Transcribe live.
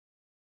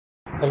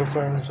Hello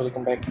friends,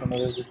 welcome back to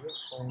another video.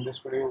 So in this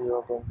video we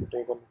are going to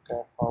take a look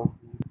at how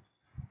to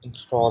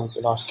install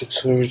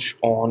Elasticsearch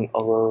on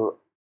our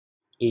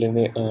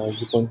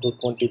Ubuntu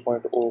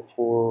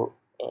 20.04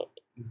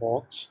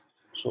 box.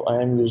 So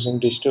I am using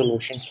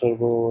DigitalOcean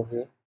server over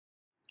here.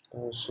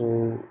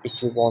 So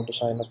if you want to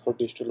sign up for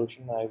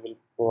DigitalOcean, I will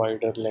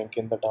provide a link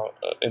in the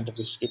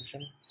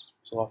description.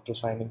 So after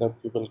signing up,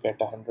 you will get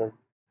 $100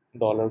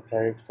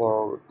 credit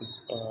for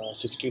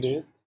 60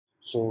 days.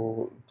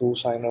 So do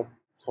sign up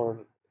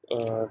for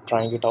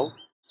trying it out,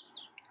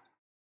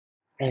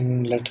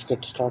 and let's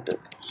get started.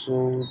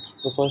 So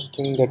the first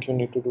thing that you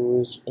need to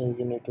do is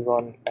you need to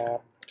run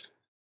apt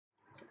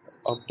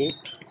update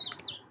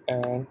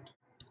and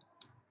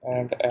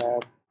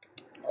apt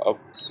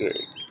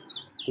upgrade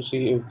to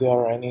see if there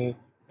are any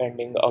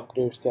pending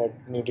updates that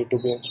needed to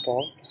be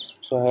installed.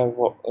 So I have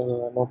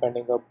no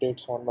pending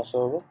updates on my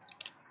server,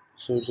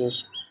 so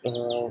just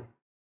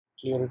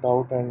clear it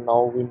out, and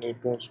now we need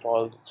to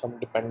install some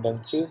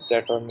dependencies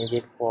that are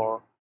needed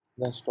for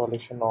the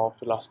installation of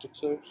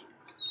Elasticsearch.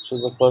 So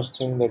the first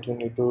thing that you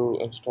need to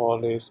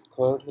install is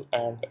curl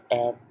and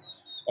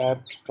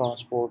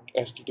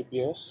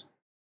apt-transport-https.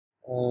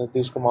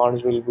 These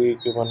commands will be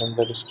given in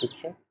the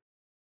description.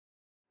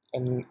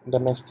 And the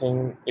next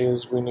thing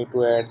is we need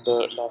to add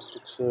the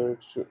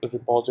Elasticsearch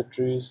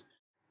repositories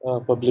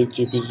public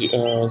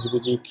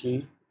GPG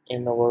key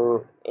in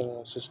our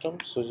system.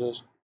 So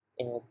just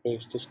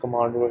paste this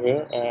command over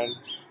here, and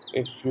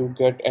if you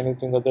get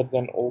anything other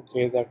than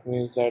OK, that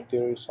means that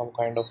there is some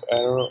kind of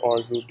error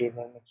or you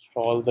didn't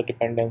install the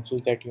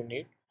dependencies that you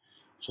need.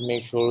 So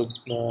make sure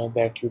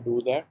that you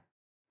do that.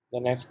 The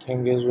next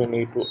thing is we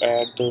need to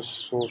add the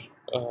source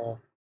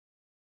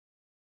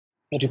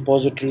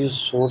repositories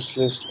source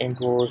list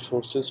into our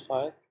sources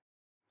file.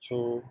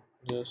 So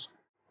just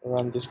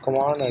run this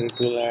command and it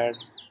will add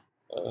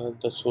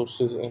the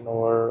sources in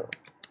our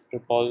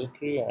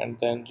repository, and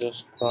then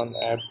just run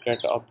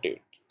apt-get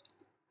update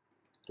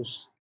to,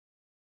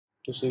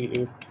 to see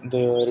if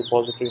the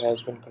repository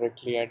has been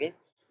correctly added.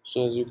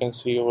 So as you can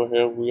see over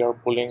here, we are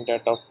pulling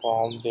data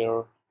from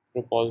their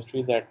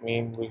repository. That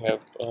means we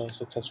have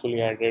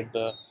successfully added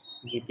the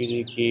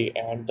GPG key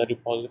and the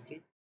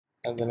repository.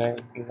 And the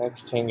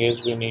next thing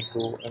is we need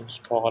to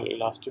install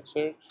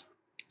Elasticsearch.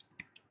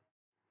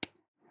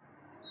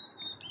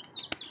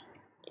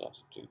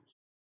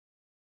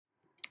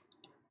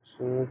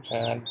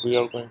 And we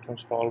are going to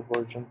install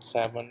version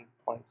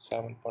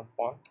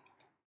 7.7.1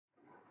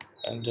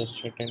 and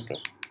just hit enter.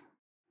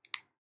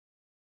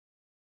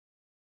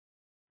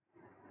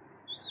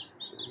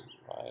 So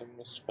I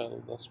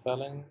misspelled the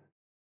spelling,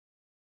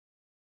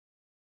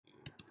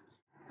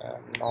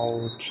 and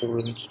now it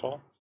should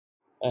install,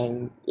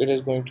 and it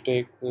is going to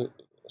take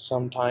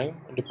some time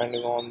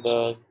depending on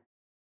the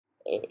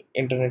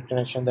internet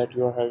connection that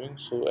you are having.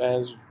 So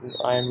as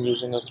I am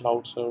using a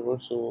cloud server,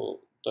 so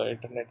the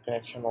internet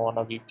connection on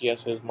a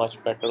VPS is much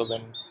better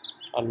than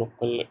a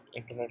local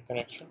internet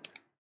connection.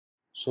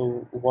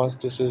 So once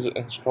this is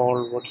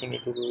installed, what you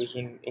need to do is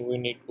we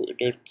need to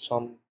edit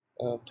some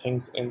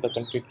things in the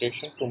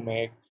configuration to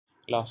make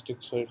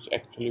Elasticsearch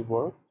actually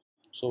work.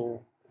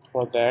 So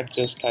for that,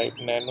 just type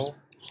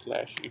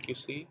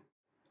nano/etc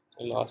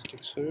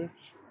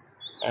Elasticsearch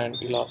and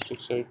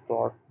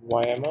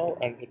elasticsearch.yml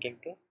and hit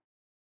enter.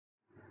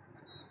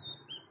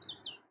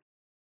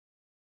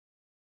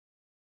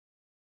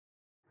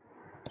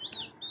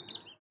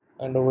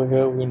 And over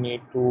here we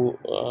need to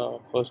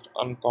first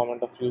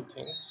uncomment a few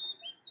things.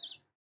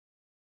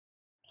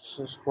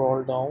 So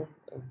scroll down,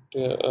 and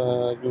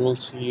you will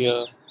see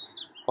a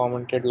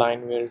commented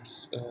line where it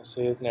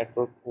says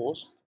network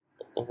host.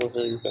 Over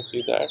here you can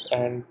see that,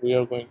 and we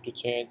are going to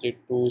change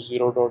it to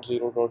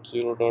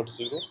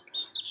 0.0.0.0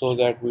 so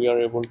that we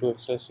are able to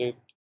access it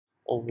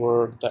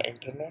over the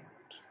internet.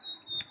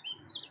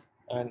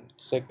 And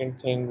second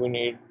thing we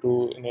need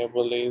to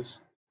enable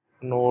is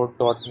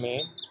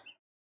node.name,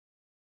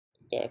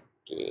 that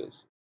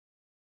is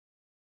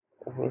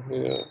over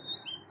here.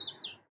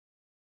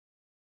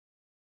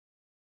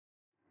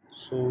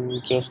 So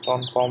just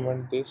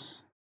uncomment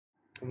this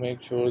to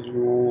make sure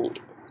you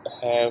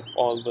have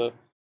all the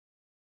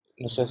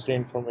necessary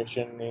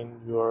information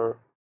in your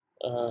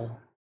uh,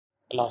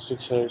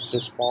 Elasticsearch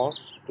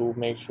response to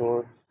make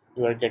sure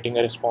you are getting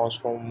a response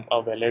from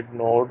a valid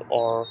node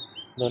or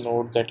the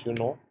node that you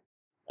know.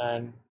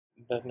 And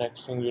the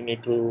next thing you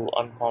need to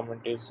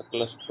uncomment is the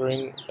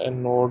clustering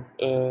node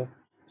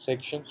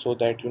section, so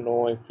that you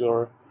know if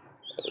your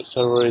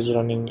server is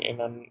running in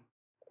a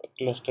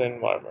cluster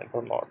environment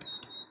or not.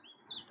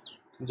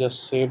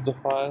 Just save the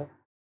file,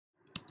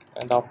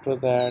 and after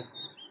that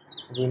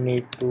we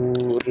need to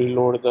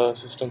reload the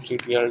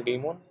systemctl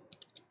daemon.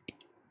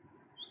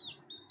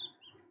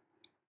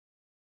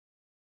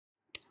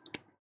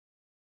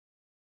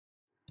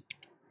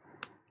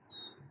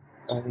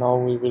 And now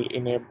we will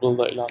enable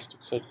the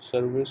Elasticsearch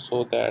service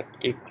so that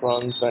it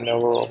runs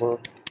whenever our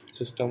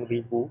system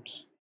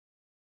reboots.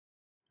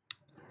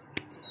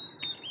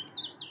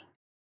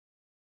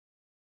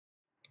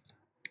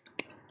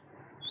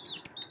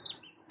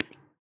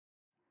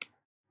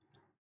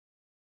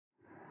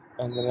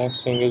 And the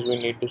next thing is we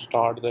need to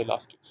start the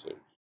Elasticsearch.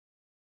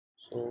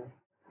 So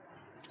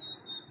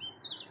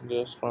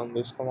just run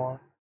this command,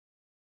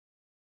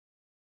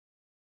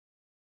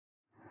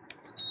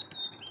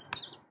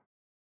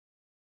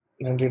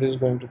 and it is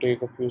going to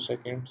take a few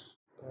seconds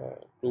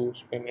to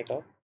spin it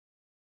up.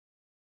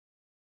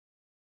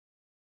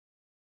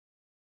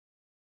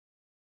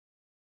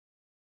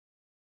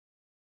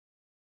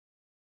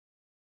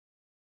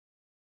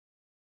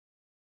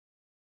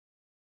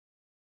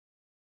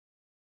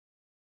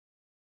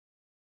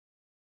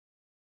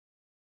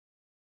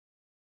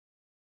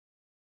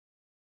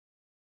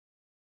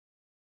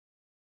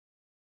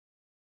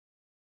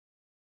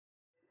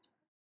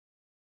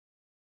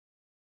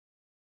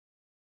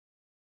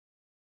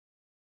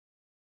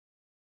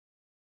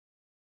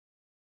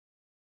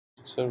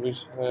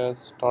 Service has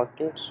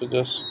started, so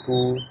just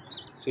to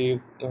see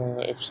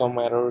if some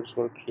errors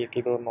were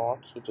created or not,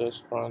 so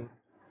just run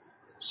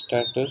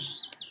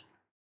status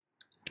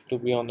to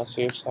be on the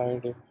safe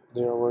side. If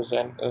there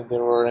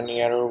were any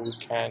error, we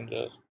can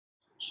just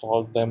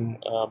solve them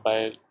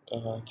by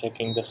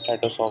checking the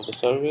status of the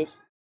service.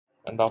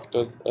 And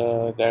after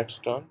that's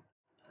done,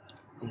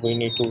 we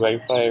need to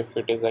verify if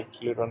it is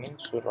actually running.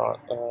 So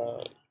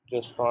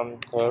just run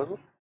curl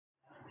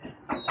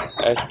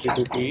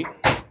http.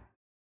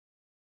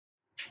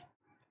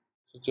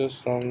 So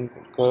just run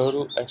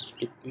curl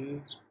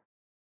http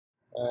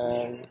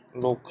and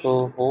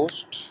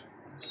localhost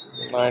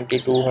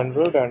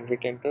 9200 and hit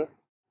enter.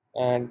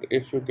 And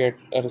if you get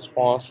a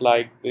response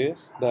like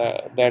this,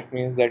 that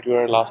means that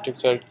your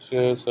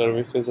Elasticsearch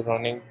service is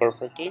running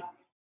perfectly,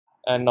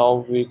 and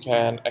now we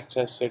can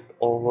access it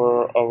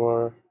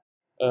over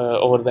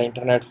the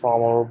internet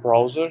from our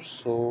browser.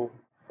 So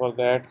for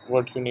that,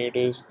 what you need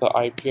is the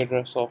IP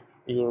address of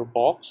your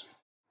box.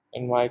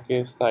 In my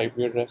case, the IP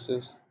address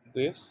is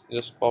this.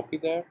 Just copy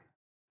that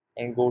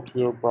and go to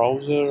your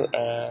browser,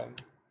 and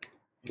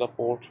the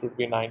port should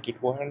be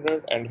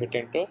 9200 and hit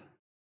enter,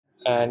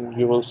 and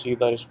you will see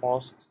the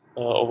response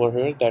over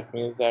here. That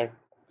means that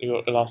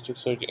your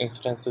Elasticsearch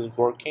instance is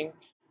working,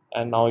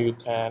 and now you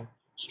can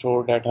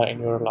store data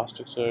in your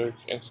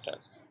Elasticsearch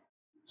instance.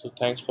 So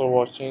thanks for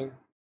watching,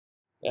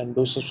 and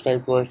do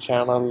subscribe to our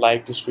channel,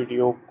 like this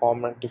video,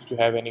 comment if you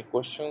have any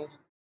questions,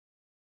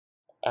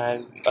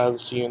 and I will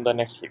see you in the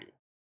next video.